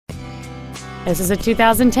This is a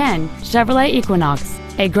 2010 Chevrolet Equinox,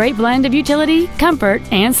 a great blend of utility, comfort,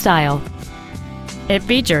 and style. It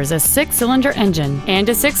features a 6-cylinder engine and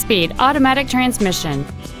a 6-speed automatic transmission.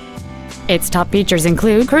 Its top features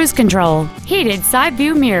include cruise control, heated side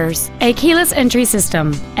view mirrors, a keyless entry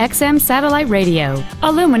system, XM satellite radio,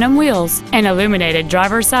 aluminum wheels, an illuminated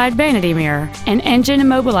driver's side vanity mirror, an engine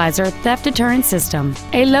immobilizer theft deterrent system,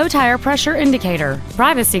 a low tire pressure indicator,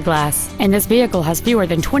 privacy glass, and this vehicle has fewer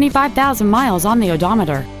than 25,000 miles on the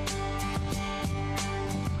odometer.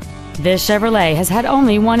 This Chevrolet has had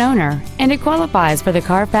only one owner, and it qualifies for the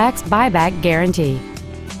Carfax buyback guarantee.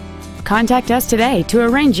 Contact us today to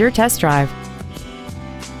arrange your test drive.